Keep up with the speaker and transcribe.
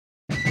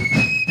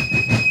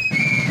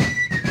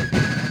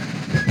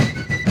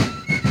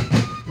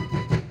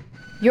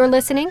You're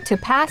listening to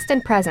Past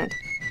and Present,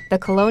 the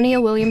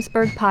Colonial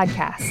Williamsburg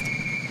podcast.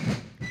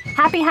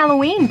 Happy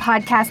Halloween,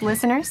 podcast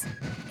listeners!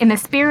 In the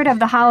spirit of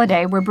the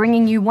holiday, we're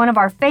bringing you one of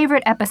our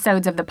favorite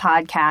episodes of the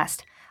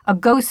podcast, a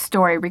ghost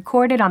story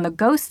recorded on the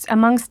Ghosts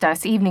Amongst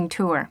Us evening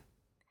tour.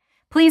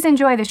 Please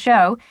enjoy the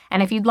show,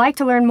 and if you'd like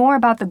to learn more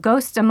about the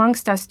Ghosts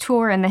Amongst Us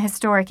tour in the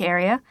historic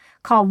area,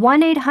 call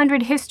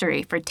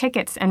 1-800-HISTORY for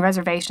tickets and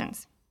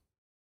reservations.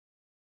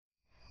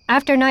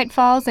 After night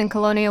falls in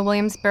Colonial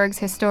Williamsburg's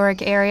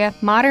historic area,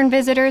 modern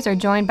visitors are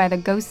joined by the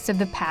ghosts of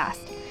the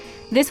past.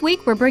 This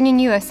week, we're bringing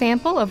you a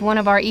sample of one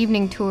of our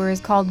evening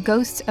tours called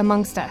Ghosts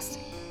Amongst Us.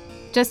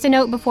 Just a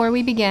note before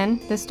we begin,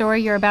 the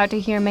story you're about to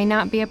hear may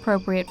not be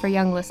appropriate for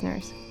young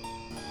listeners.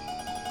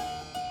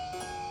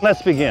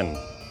 Let's begin.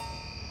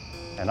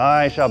 And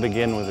I shall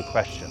begin with a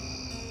question.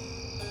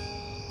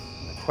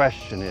 And the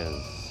question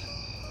is,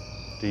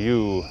 do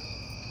you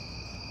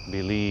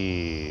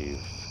believe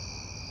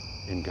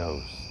in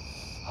ghosts?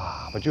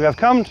 But you have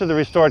come to the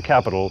restored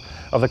capital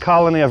of the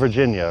colony of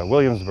Virginia,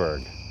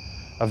 Williamsburg,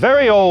 a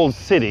very old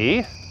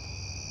city,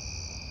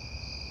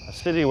 a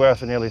city where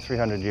for nearly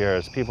 300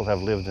 years people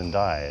have lived and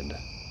died.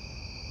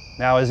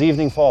 Now as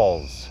evening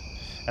falls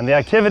and the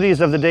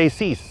activities of the day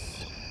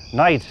cease,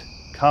 night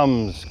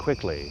comes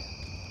quickly.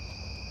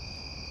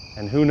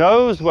 And who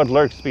knows what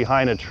lurks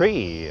behind a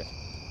tree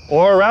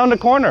or around a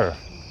corner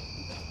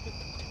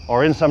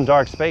or in some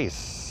dark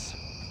space.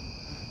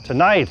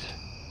 Tonight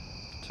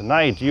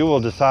you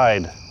will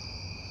decide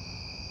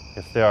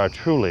if there are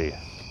truly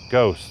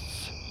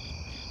ghosts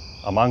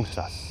amongst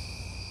us.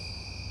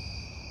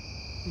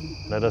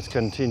 Let us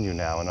continue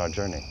now in our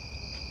journey.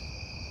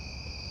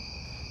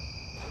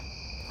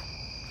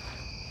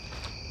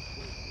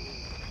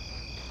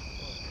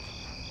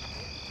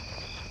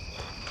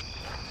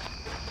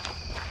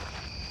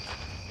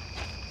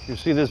 You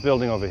see this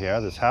building over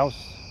here, this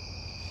house?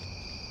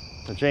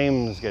 The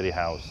James Getty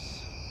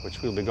House,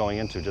 which we'll be going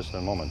into just in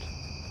a moment.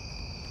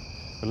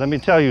 But let me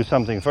tell you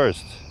something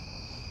first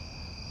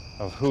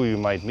of who you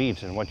might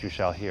meet and what you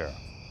shall hear.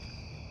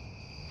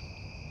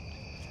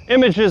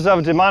 Images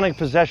of demonic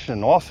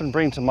possession often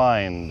bring to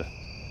mind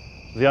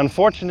the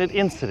unfortunate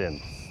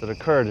incidents that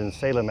occurred in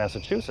Salem,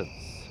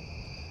 Massachusetts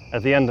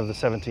at the end of the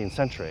 17th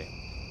century.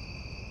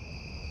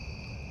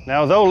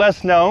 Now, though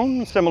less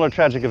known, similar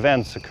tragic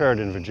events occurred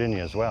in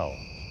Virginia as well.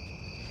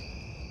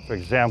 For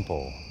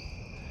example,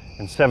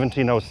 in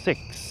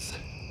 1706,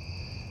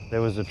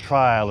 there was a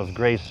trial of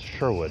Grace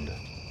Sherwood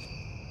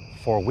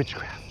for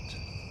witchcraft.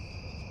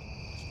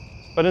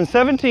 But in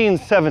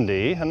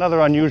 1770, another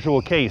unusual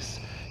case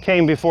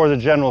came before the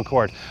General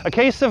Court, a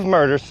case of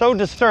murder so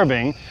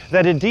disturbing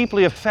that it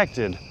deeply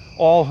affected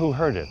all who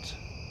heard it.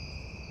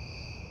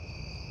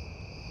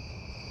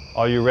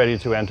 Are you ready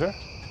to enter?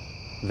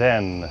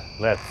 Then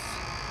let's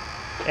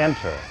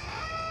enter.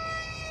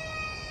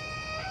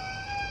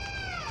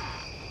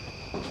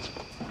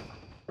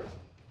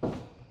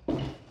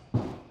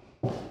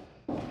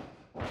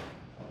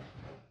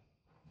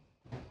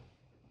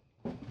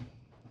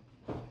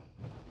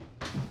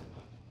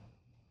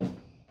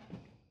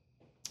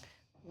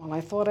 Well,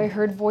 I thought I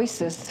heard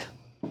voices.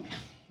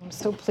 I'm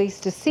so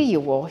pleased to see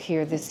you all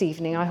here this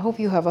evening. I hope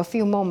you have a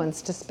few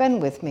moments to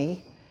spend with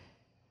me.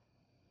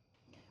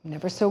 I'm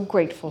never so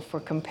grateful for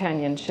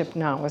companionship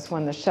now as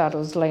when the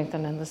shadows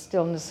lengthen and the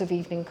stillness of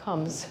evening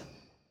comes.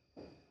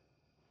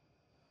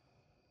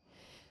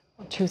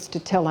 Well, truth to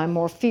tell, I'm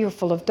more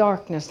fearful of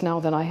darkness now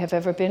than I have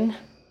ever been.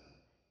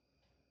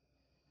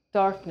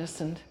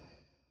 Darkness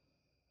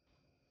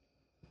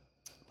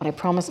But I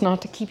promise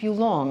not to keep you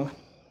long.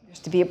 There's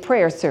to be a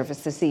prayer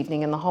service this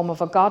evening in the home of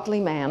a godly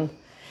man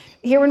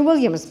here in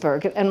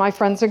Williamsburg, and my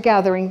friends are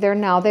gathering there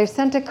now. They've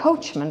sent a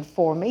coachman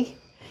for me.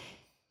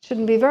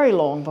 Shouldn't be very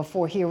long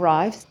before he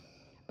arrives,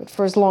 but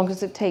for as long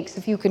as it takes,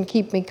 if you can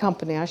keep me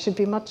company, I should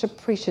be much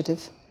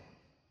appreciative.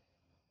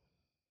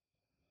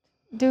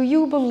 Do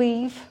you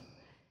believe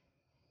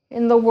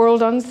in the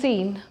world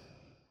unseen?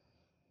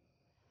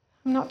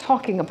 I'm not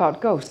talking about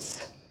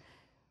ghosts.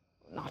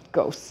 Not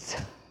ghosts.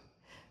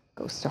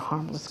 Ghosts are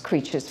harmless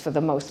creatures for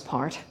the most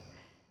part.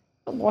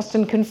 Lost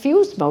and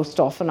confused most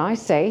often, I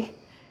say.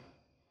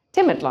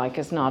 Timid-like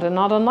as not, and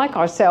not unlike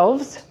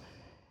ourselves.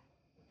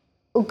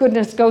 Oh,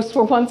 goodness, ghosts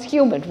were once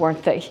human,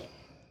 weren't they?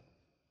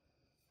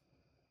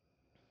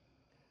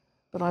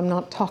 But I'm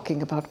not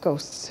talking about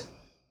ghosts.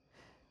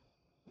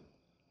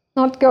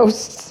 Not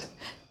ghosts.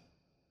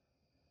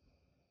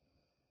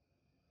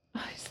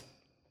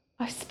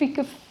 I speak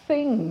of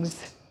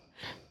things.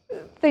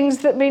 Things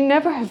that may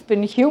never have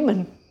been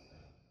human.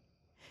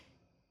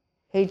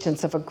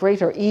 Agents of a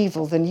greater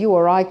evil than you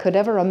or I could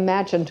ever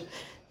imagine.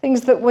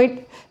 Things that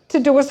wait to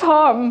do us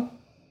harm.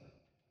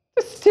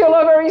 To steal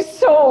our very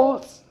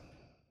souls.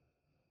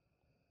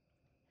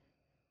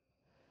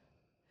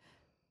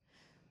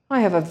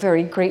 I have a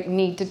very great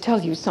need to tell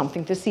you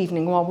something this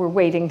evening while we're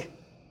waiting.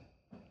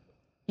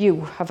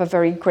 You have a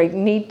very great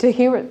need to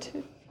hear it.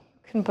 You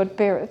can but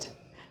bear it.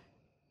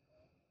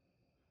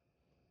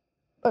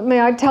 But may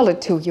I tell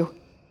it to you?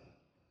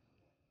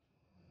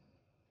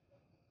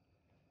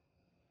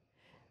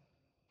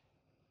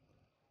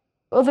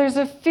 Well, there's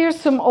a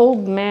fearsome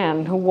old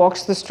man who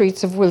walks the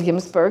streets of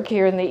Williamsburg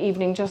here in the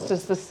evening just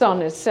as the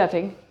sun is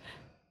setting.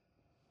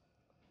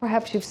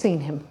 Perhaps you've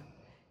seen him.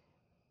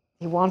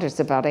 He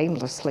wanders about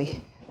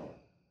aimlessly,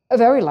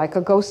 very like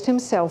a ghost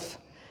himself,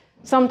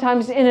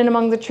 sometimes in and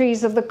among the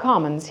trees of the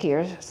commons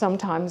here,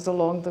 sometimes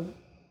along the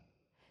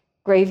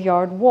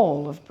graveyard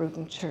wall of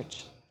Bruton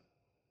Church.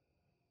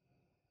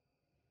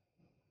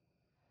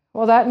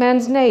 Well, that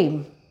man's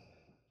name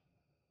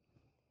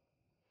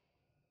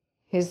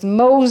is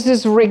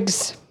Moses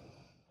Riggs.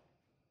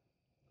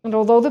 And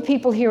although the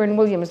people here in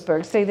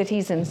Williamsburg say that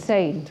he's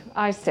insane,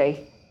 I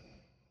say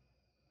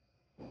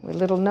we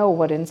little know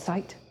what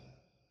insight,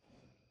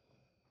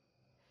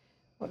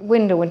 what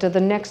window into the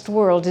next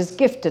world is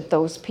gifted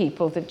those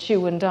people that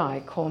you and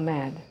I call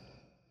mad.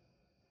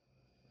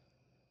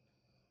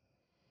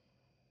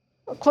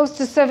 Well, close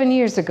to 7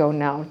 years ago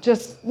now,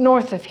 just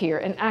north of here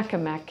in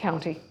Accomack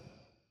County,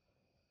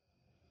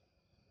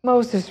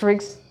 Moses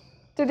Riggs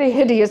did a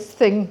hideous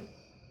thing.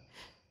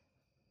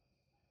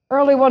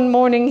 Early one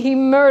morning, he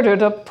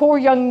murdered a poor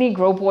young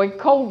Negro boy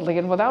coldly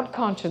and without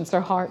conscience or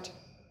heart.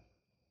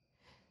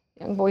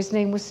 The young boy's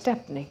name was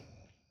Stepney.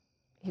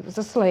 He was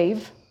a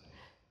slave,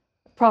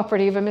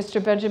 property of a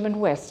Mr. Benjamin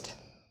West,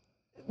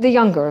 the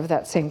younger of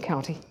that same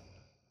county.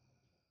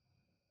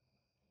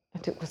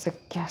 And it was a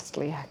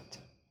ghastly act,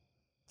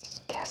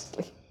 just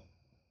ghastly.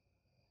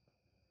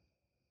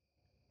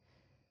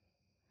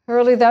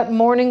 Early that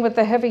morning, with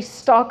the heavy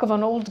stock of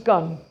an old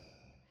gun,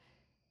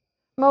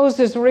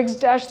 Moses Riggs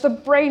dashed the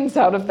brains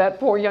out of that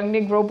poor young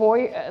Negro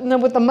boy, and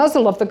then with the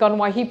muzzle of the gun,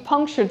 why, he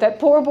punctured that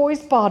poor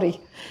boy's body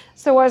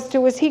so as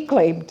to, as he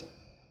claimed,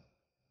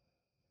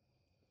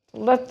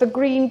 let the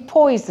green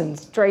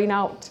poisons drain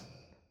out.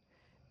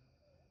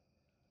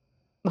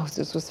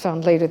 Moses was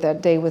found later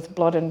that day with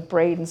blood and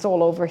brains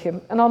all over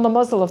him, and on the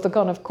muzzle of the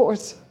gun, of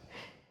course.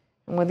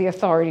 And when the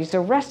authorities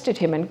arrested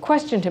him and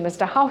questioned him as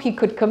to how he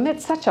could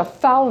commit such a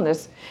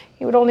foulness,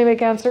 he would only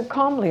make answer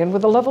calmly and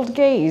with a leveled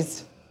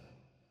gaze.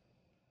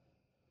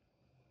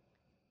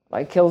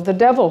 I killed the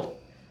devil.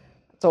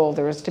 That's all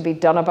there is to be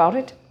done about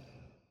it.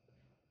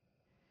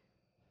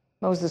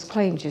 Moses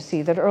claimed, you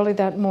see, that early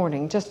that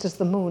morning, just as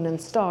the moon and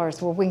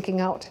stars were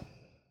winking out,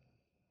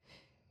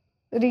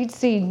 that he'd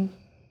seen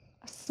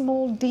a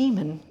small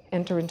demon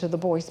enter into the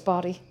boy's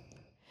body,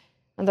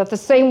 and that the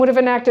same would have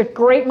enacted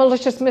great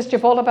malicious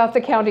mischief all about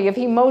the county if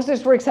he,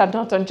 Moses Riggs, had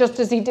not done just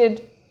as he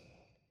did.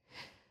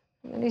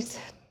 And then he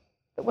said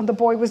that when the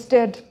boy was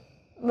dead,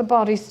 and the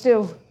body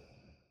still,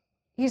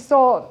 he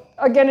saw,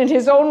 again in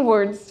his own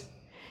words,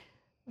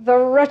 the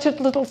wretched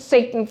little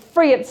Satan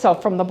free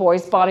itself from the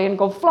boy's body and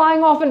go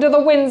flying off into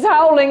the winds,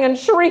 howling and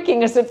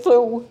shrieking as it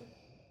flew.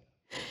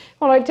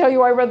 Well, I tell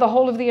you, I read the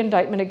whole of the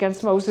indictment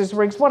against Moses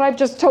Riggs. What I've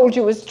just told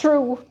you is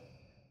true.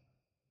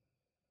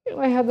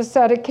 I had the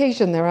sad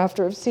occasion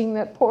thereafter of seeing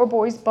that poor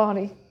boy's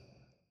body.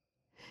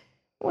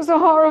 It was a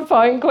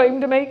horrifying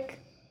claim to make.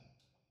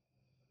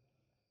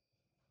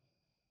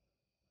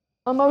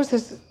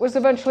 Moses was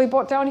eventually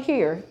brought down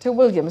here to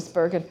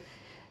Williamsburg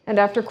and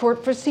after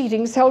court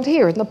proceedings held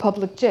here in the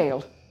public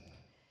jail.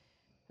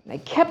 They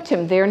kept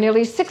him there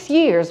nearly 6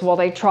 years while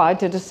they tried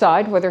to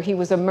decide whether he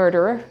was a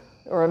murderer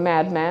or a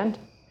madman.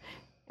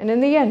 And in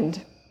the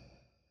end,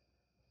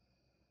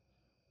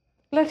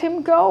 let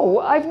him go.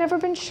 I've never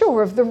been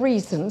sure of the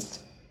reasons.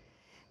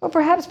 Or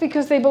perhaps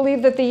because they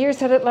believed that the years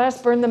had at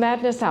last burned the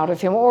madness out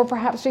of him, or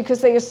perhaps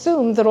because they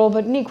assumed that all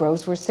but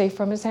Negroes were safe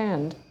from his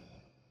hand.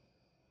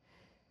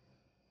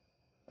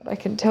 But I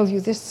can tell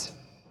you this.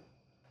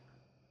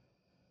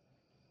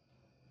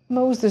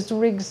 Moses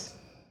Riggs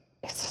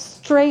is a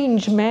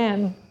strange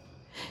man.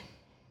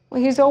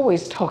 Well, he's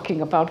always talking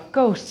about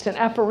ghosts and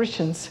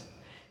apparitions,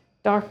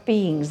 dark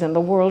beings and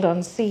the world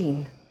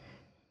unseen.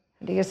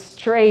 And he has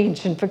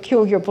strange and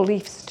peculiar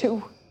beliefs,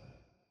 too.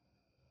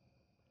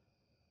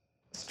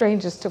 The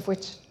strangest of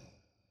which,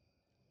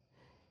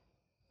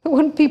 the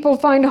one people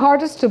find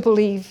hardest to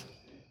believe,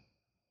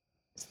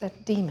 is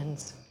that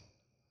demons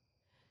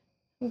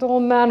and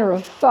all manner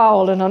of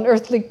foul and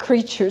unearthly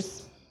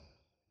creatures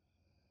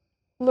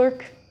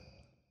lurk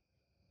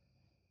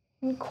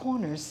in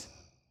corners.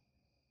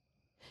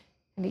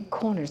 Any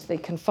corners they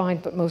can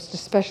find, but most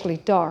especially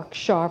dark,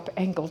 sharp,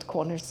 angled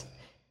corners.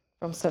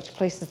 From such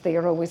places they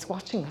are always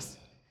watching us,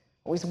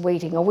 always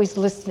waiting, always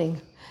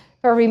listening.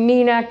 Every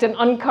mean act and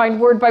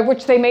unkind word by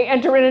which they may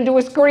enter in and do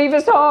us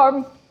grievous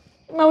harm.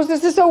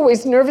 Moses is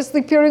always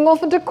nervously peering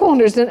off into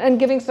corners and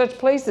giving such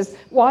places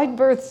wide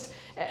berths,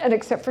 and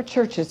except for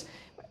churches,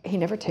 he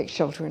never takes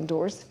shelter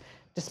indoors,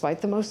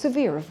 despite the most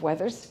severe of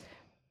weathers.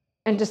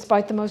 And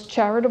despite the most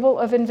charitable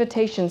of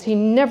invitations, he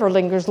never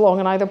lingers long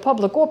in either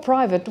public or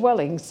private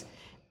dwellings.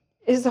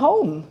 His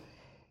home,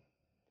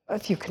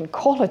 if you can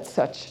call it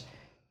such,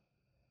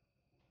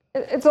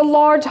 it's a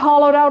large,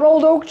 hollowed-out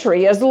old oak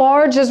tree, as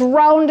large, as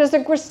round as a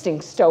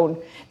gristing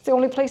stone. It's the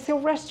only place he'll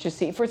rest, you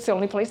see, for it's the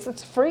only place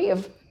that's free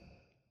of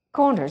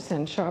corners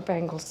and sharp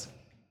angles.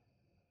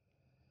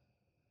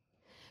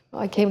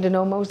 Well, I came to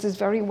know Moses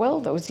very well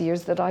those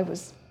years that I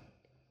was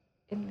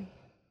in the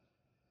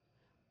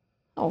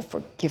Oh,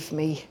 forgive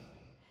me.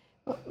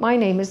 My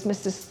name is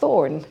Mrs.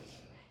 Thorne.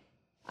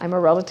 I'm a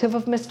relative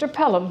of Mr.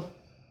 Pelham,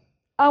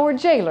 our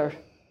jailer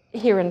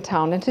here in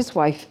town, and his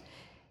wife.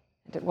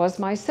 And it was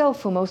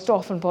myself who most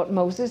often bought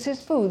Moses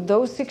his food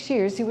those 6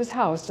 years he was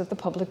housed at the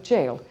public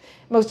jail,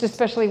 most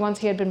especially once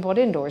he had been brought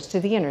indoors to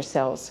the inner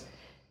cells,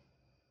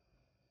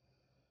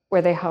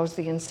 where they house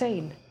the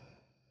insane.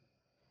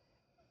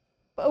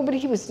 Oh, but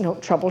he was no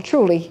trouble,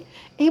 truly.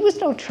 He was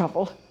no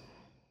trouble.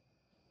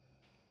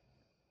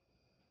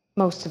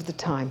 Most of the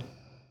time.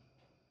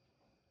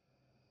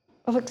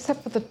 Well,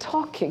 except for the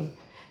talking.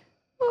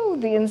 Oh,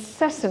 the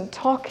incessant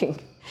talking.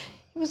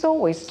 He was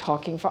always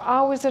talking for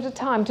hours at a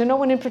time to no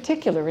one in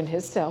particular in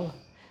his cell.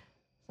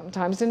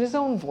 Sometimes in his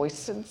own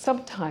voice, and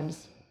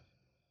sometimes,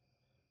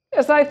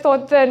 as I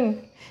thought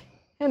then,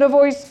 in a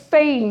voice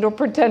feigned or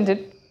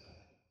pretended.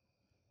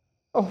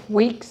 Oh,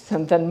 weeks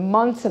and then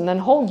months and then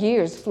whole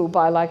years flew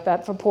by like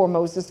that for poor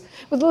Moses,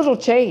 with little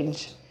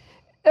change.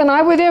 And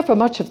I were there for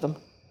much of them.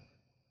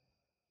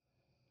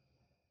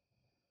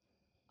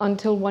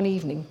 Until one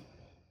evening.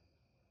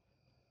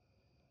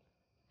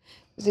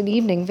 It was an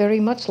evening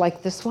very much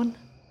like this one.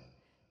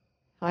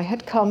 I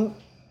had come,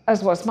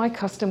 as was my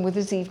custom, with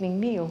his evening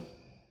meal.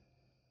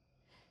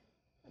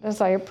 As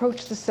I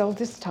approached the cell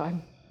this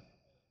time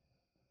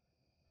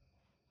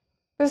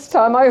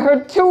I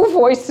heard two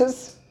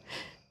voices.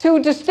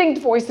 Two distinct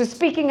voices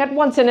speaking at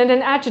once and in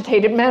an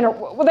agitated manner.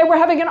 Well, they were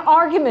having an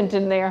argument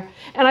in there,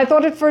 and I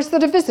thought at first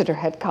that a visitor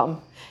had come.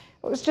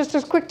 I was just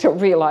as quick to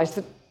realize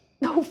that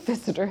no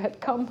visitor had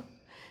come.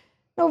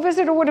 No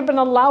visitor would have been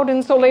allowed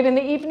in so late in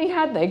the evening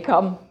had they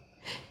come.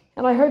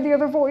 And I heard the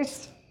other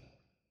voice,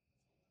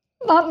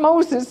 not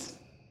Moses,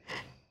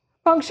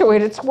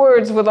 punctuate its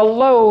words with a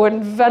low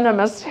and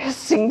venomous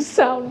hissing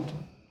sound.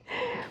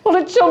 Well,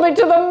 it chilled me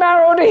to the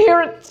marrow to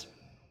hear it.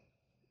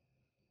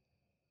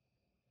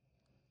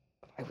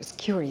 I was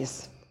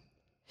curious,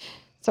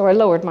 so I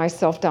lowered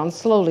myself down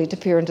slowly to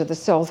peer into the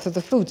cell through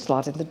the food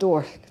slot in the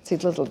door. I could see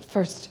little at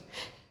first,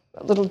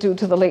 a little due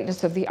to the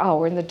lateness of the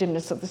hour and the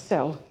dimness of the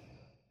cell.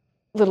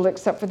 Little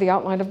except for the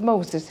outline of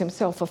Moses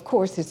himself, of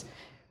course, his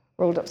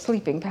rolled-up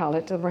sleeping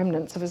pallet, the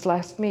remnants of his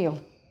last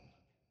meal.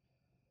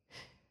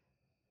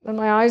 Then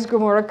my eyes grew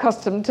more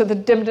accustomed to the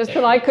dimness,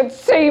 and I could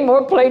see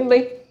more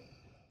plainly.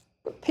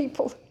 But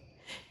people,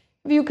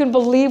 if you can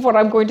believe what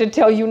I'm going to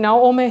tell you now,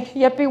 oh, may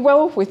yet be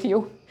well with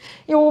you.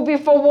 You will be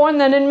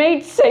forewarned then and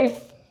made safe.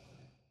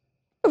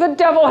 The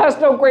devil has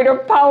no greater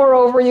power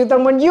over you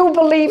than when you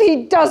believe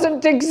he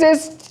doesn't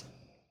exist.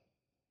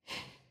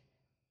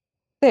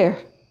 There,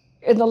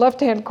 in the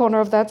left-hand corner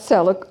of that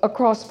cell,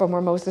 across from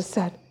where Moses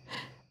sat,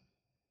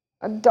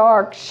 a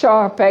dark,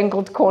 sharp,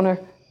 angled corner.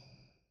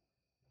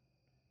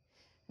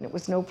 And it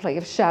was no play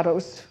of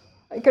shadows.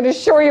 I can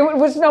assure you it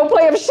was no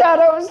play of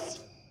shadows.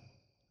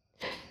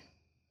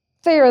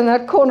 There in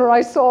that corner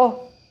I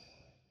saw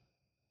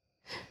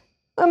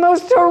the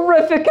most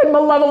horrific and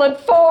malevolent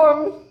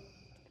form.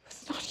 It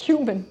was not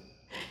human,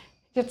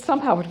 yet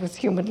somehow it was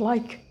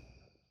human-like.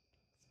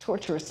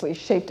 Tortuously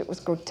shaped, it was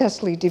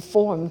grotesquely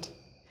deformed.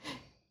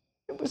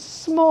 It was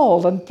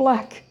small and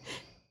black,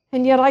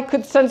 and yet I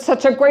could sense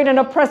such a great and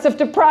oppressive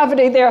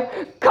depravity there,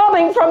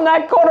 coming from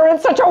that corner in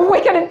such a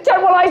wicked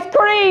intent when I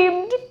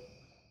screamed.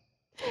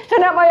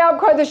 And at my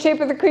outcry, the shape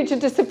of the creature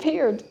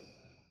disappeared.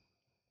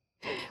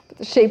 But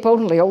the shape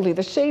only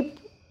the shape.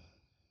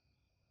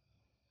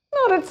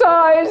 Not its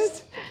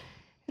eyes.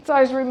 Its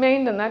eyes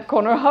remained in that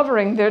corner,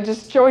 hovering there,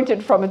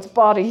 disjointed from its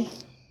body,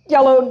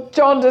 yellow,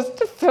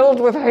 jaundiced, filled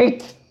with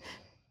hate.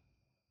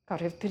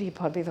 God have pity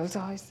upon me, those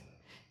eyes.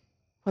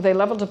 Well, they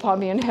leveled upon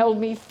me and held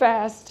me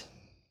fast.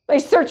 They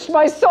searched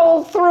my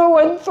soul through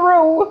and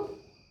through.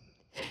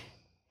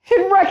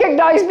 It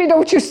recognized me,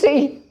 don't you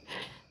see?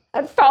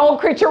 That foul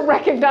creature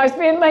recognized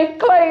me and laid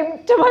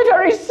claim to my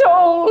very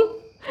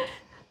soul.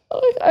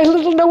 I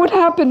little know what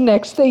happened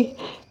next.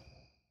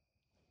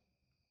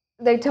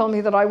 They tell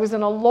me that I was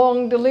in a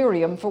long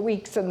delirium for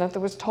weeks and that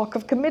there was talk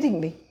of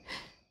committing me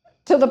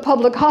to the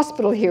public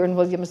hospital here in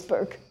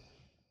Williamsburg.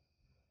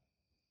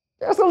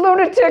 As a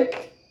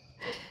lunatic.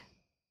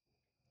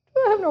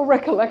 I have no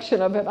recollection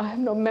of it. I have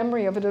no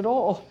memory of it at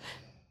all.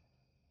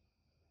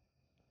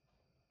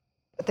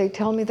 But they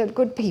tell me that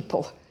good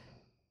people,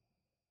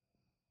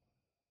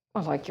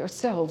 like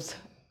yourselves,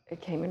 they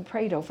came and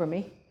prayed over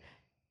me.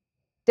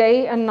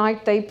 Day and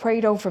night they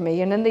prayed over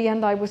me, and in the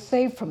end I was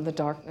saved from the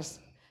darkness.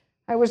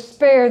 I was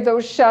spared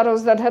those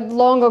shadows that had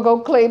long ago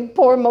claimed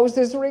poor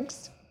Moses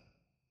Ricks.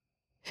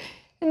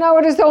 And now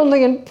it is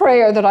only in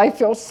prayer that I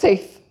feel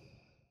safe.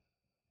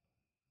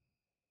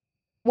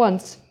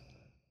 Once,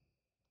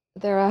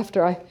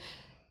 thereafter, I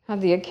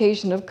had the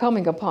occasion of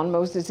coming upon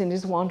Moses in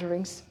his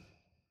wanderings.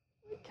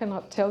 I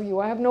cannot tell you,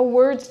 I have no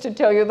words to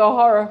tell you the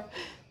horror,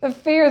 the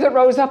fear that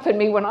rose up in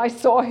me when I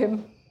saw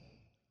him.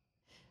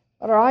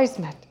 But our eyes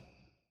met.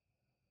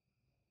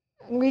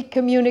 And we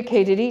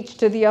communicated each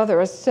to the other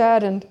a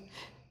sad and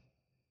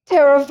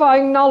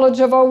terrifying knowledge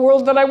of our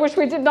world that I wish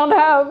we did not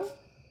have.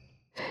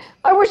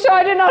 I wish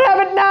I did not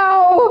have it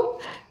now.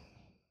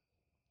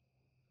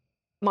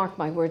 Mark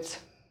my words.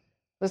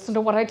 Listen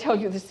to what I tell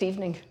you this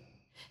evening.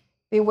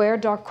 Beware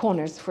dark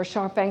corners where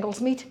sharp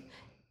angles meet.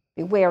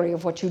 Be wary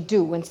of what you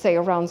do and say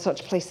around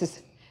such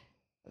places.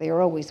 They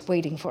are always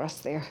waiting for us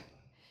there.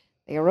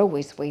 They are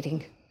always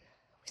waiting,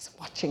 always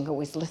watching,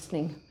 always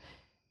listening.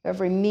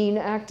 Every mean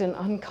act and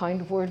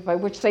unkind word by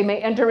which they may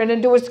enter in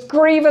and do us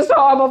grievous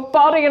harm of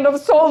body and of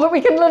soul, that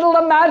we can little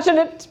imagine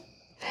it.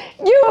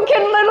 You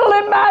can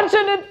little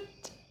imagine it.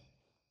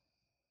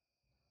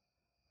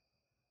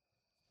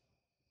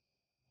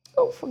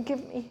 Oh, forgive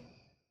me.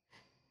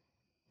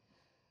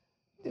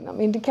 I did not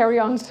mean to carry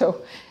on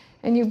so,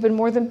 and you've been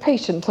more than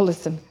patient to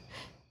listen.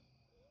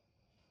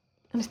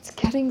 And it's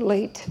getting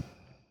late.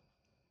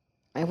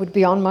 I would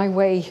be on my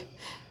way.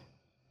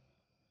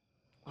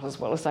 As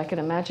well as I can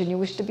imagine you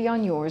wish to be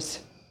on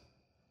yours.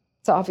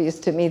 It's obvious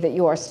to me that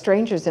you are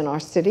strangers in our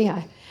city.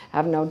 I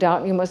have no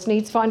doubt you must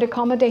needs find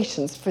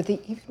accommodations for the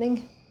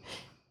evening.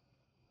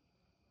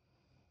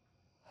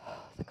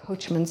 The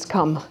coachman's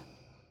come,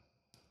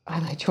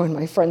 and I join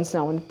my friends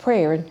now in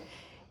prayer, and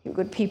you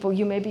good people,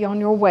 you may be on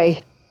your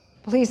way.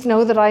 Please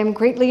know that I am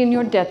greatly in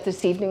your debt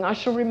this evening. I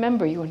shall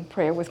remember you in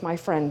prayer with my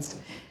friends.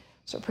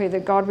 So pray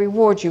that God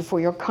rewards you for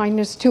your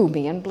kindness to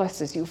me and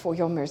blesses you for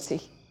your mercy.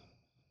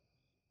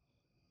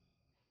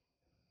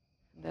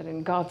 That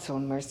in God's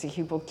own mercy,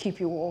 he will keep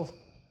you all,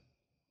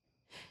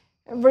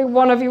 every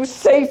one of you,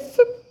 safe.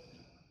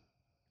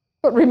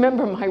 But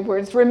remember my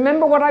words.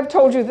 Remember what I've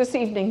told you this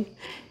evening.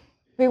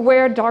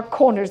 Beware dark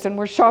corners and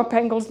where sharp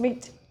angles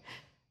meet.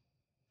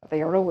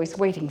 They are always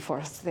waiting for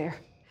us there.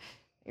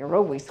 They are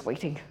always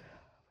waiting,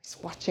 always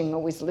watching,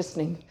 always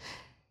listening.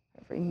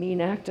 Every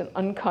mean act and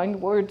unkind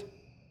word.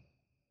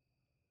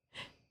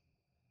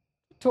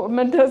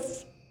 Torment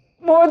us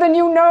more than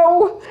you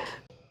know.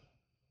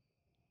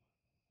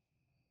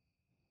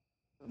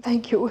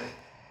 Thank you, every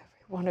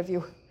one of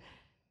you,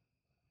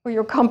 for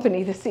your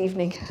company this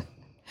evening.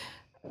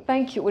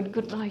 Thank you and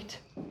good night.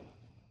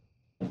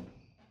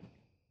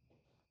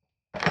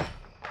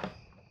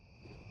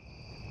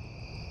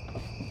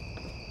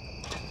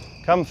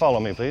 Come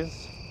follow me,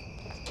 please.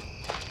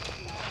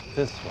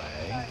 This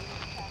way.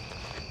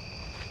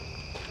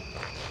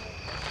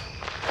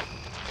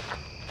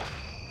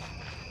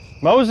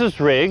 Moses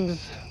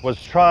Riggs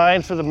was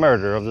tried for the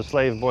murder of the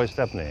slave boy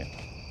Stepney.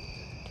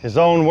 His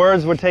own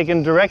words were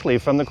taken directly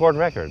from the court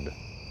record.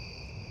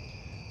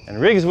 And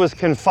Riggs was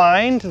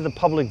confined to the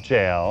public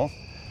jail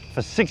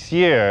for 6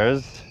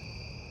 years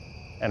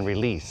and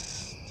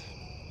released.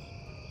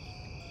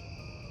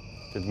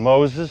 Did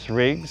Moses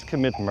Riggs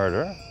commit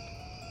murder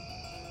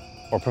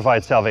or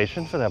provide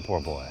salvation for that poor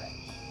boy?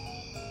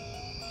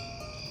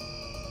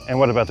 And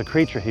what about the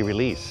creature he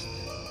released?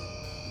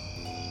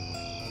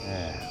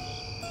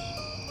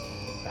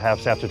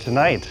 Perhaps after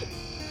tonight,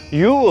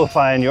 you will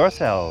find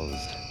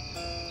yourselves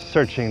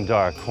searching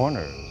dark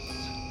corners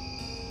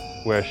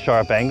where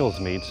sharp angles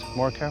meet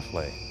more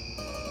carefully.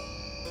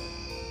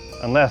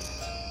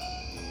 Unless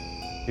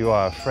you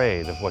are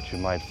afraid of what you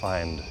might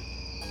find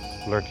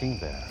lurking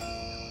there.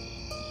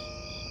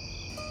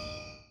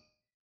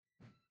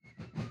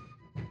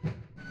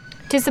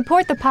 To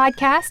support the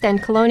podcast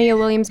and Colonial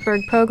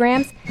Williamsburg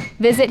programs,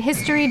 visit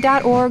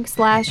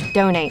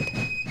history.org/donate.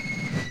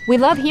 We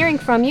love hearing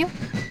from you.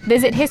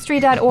 Visit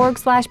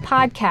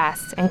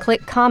history.org/podcasts and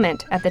click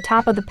comment at the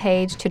top of the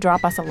page to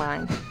drop us a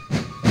line.